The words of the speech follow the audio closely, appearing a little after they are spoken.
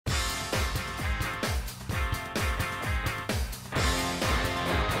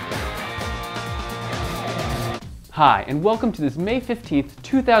Hi, and welcome to this May 15th,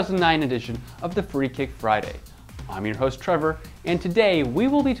 2009 edition of the Free Kick Friday. I'm your host Trevor, and today we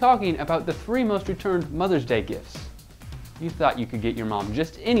will be talking about the 3 most returned Mother's Day gifts. You thought you could get your mom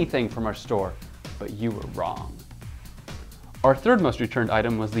just anything from our store, but you were wrong. Our 3rd most returned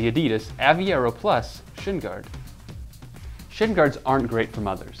item was the Adidas Aviero Plus shin guard. Shin guards aren't great for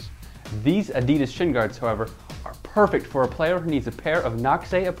mothers. These Adidas shin guards, however, are perfect for a player who needs a pair of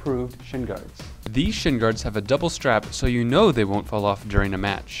Noxay-approved shin guards. These shin guards have a double strap so you know they won't fall off during a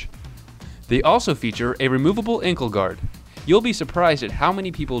match. They also feature a removable ankle guard. You'll be surprised at how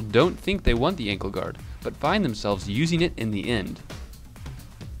many people don't think they want the ankle guard, but find themselves using it in the end.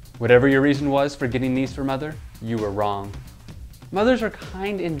 Whatever your reason was for getting these for mother, you were wrong. Mothers are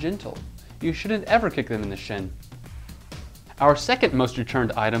kind and gentle. You shouldn't ever kick them in the shin. Our 2nd most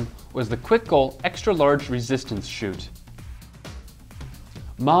returned item was the Quick Goal Extra Large Resistance Shoot.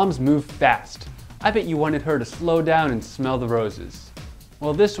 Moms move fast. I bet you wanted her to slow down and smell the roses.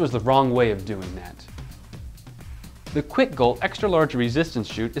 Well, this was the wrong way of doing that. The Quick Goal Extra Large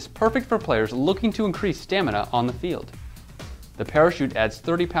Resistance Chute is perfect for players looking to increase stamina on the field. The parachute adds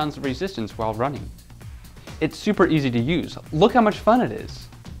 30 pounds of resistance while running. It's super easy to use. Look how much fun it is.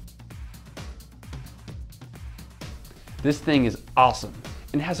 This thing is awesome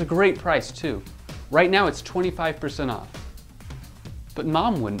and has a great price too. Right now it's 25% off. But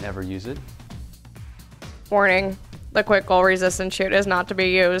Mom wouldn't ever use it. Warning, the Quick Goal Resistance Chute is not to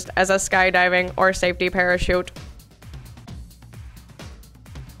be used as a skydiving or safety parachute.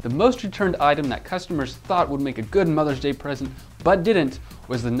 The most returned item that customers thought would make a good Mother's Day present, but didn't,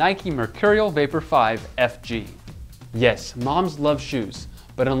 was the Nike Mercurial Vapor 5 FG. Yes, moms love shoes,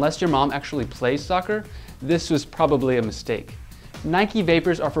 but unless your mom actually plays soccer, this was probably a mistake. Nike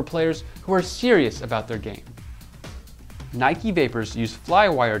Vapors are for players who are serious about their game. Nike Vapors use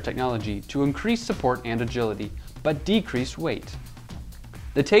Flywire technology to increase support and agility, but decrease weight.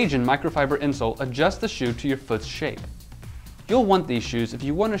 The Tajin microfiber insole adjusts the shoe to your foot's shape. You'll want these shoes if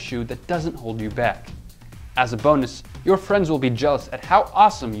you want a shoe that doesn't hold you back. As a bonus, your friends will be jealous at how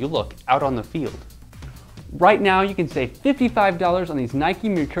awesome you look out on the field. Right now you can save $55 on these Nike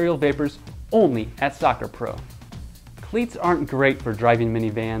Mercurial Vapors only at Soccer Pro. Cleats aren't great for driving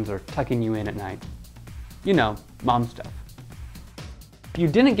minivans or tucking you in at night. You know, mom stuff. If you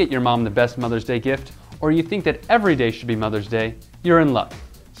didn't get your mom the best Mother's Day gift, or you think that every day should be Mother's Day, you're in luck.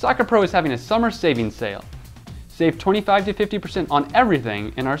 Soccer Pro is having a summer savings sale. Save 25 to 50% on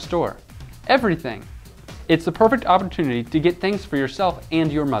everything in our store. Everything. It's the perfect opportunity to get things for yourself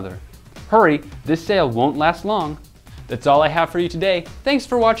and your mother. Hurry, this sale won't last long. That's all I have for you today. Thanks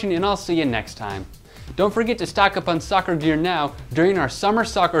for watching and I'll see you next time. Don't forget to stock up on soccer gear now during our summer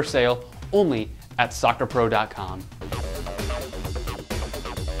soccer sale only at soccerpro.com.